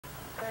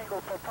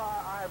Tango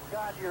Papa, I've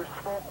got your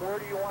smoke. Where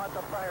do you want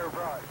the fire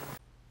brush?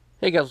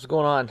 Hey guys, what's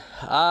going on?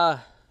 I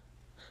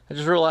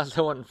just realized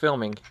I wasn't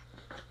filming.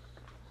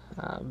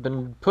 I've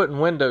been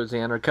putting windows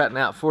in, or cutting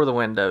out for the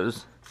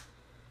windows.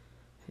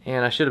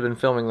 And I should have been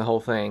filming the whole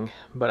thing,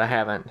 but I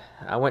haven't.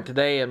 I went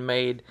today and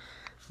made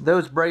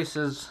those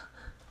braces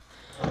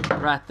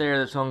right there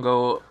that's going to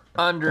go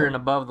under and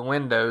above the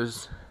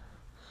windows.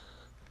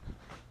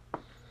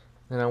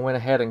 Then I went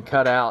ahead and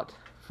cut out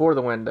for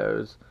the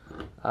windows.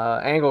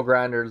 Angle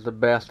grinder is the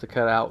best to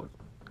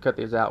cut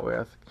these out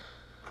with.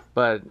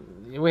 But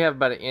we have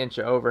about an inch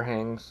of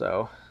overhang,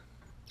 so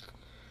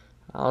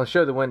I'll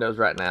show the windows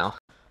right now.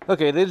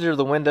 Okay, these are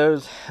the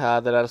windows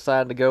that I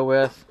decided to go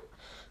with.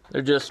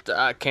 They're just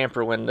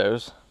camper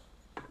windows.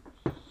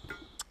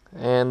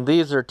 And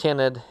these are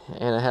tinted,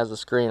 and it has a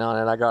screen on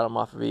it. I got them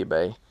off of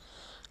eBay.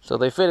 So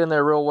they fit in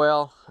there real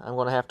well. I'm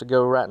going to have to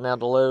go right now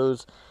to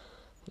Lowe's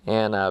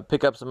and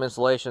pick up some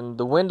insulation.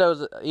 The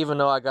windows, even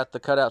though I got the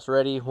cutouts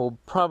ready, will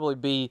probably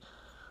be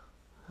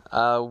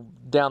down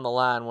the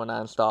line when I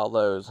install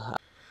those.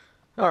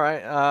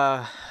 Alright,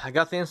 I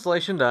got the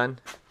installation done.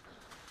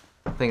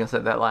 I think I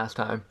said that last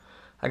time.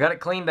 I got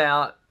it cleaned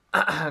out,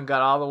 got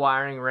all the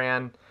wiring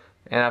ran,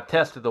 and I've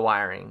tested the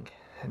wiring.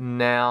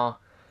 Now,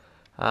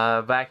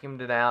 vacuumed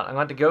it out. I'm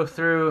going to go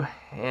through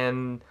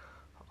and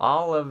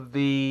all of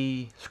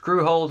the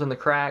screw holes and the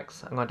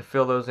cracks, I'm going to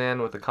fill those in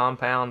with the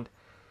compound.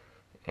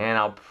 And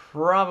I'll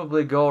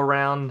probably go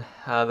around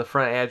the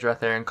front edge right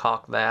there and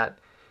caulk that.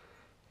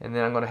 And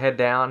then I'm going to head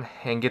down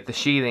and get the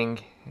sheathing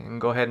and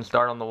go ahead and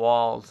start on the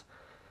walls.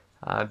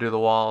 Do the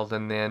walls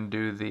and then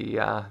do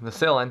the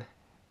ceiling.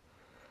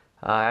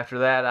 After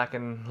that, I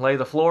can lay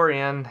the floor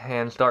in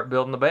and start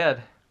building the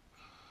bed.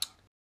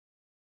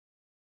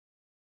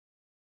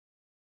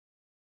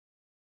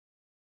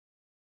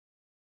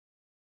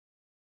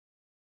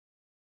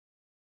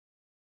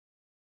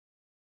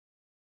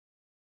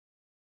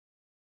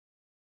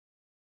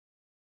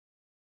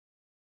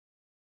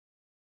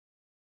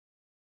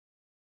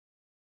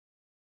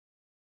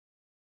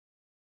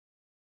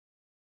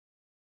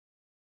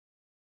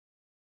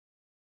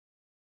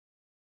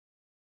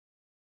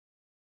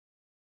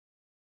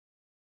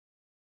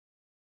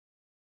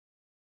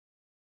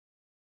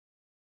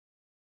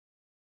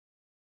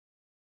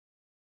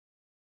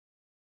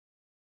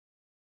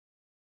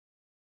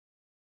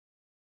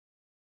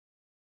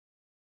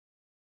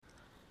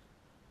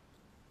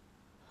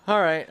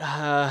 Alright,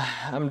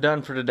 I'm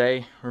done for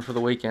today, or for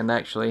the weekend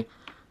actually.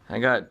 I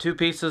got 2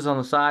 pieces on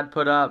the side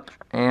put up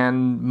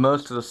and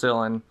most of the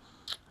ceiling.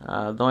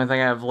 The only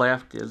thing I have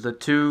left is the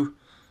 2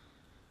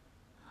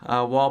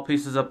 wall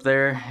pieces up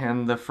there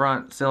and the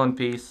front ceiling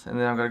piece, and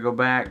then I'm going to go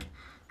back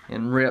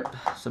and rip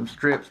some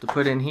strips to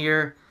put in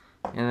here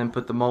and then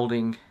put the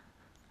molding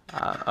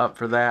up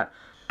for that.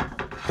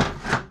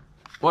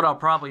 What I'll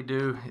probably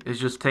do is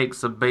just take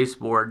some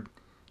baseboard,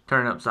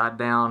 turn it upside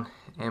down,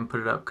 and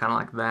put it up kind of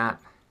like that.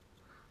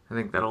 I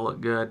think that'll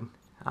look good.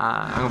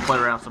 I'm going to play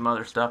around with some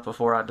other stuff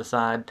before I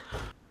decide.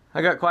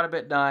 I got quite a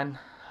bit done,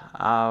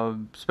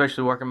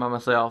 especially working by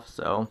myself,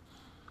 so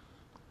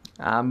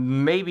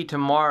maybe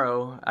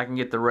tomorrow I can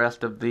get the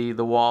rest of the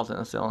walls and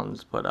the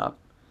ceilings put up.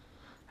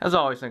 As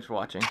always, thanks for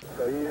watching.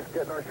 So you just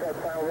get north side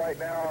final right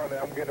now, and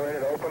I'm getting ready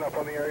to open up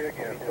on the area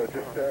again, so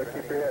just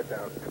keep your head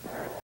down.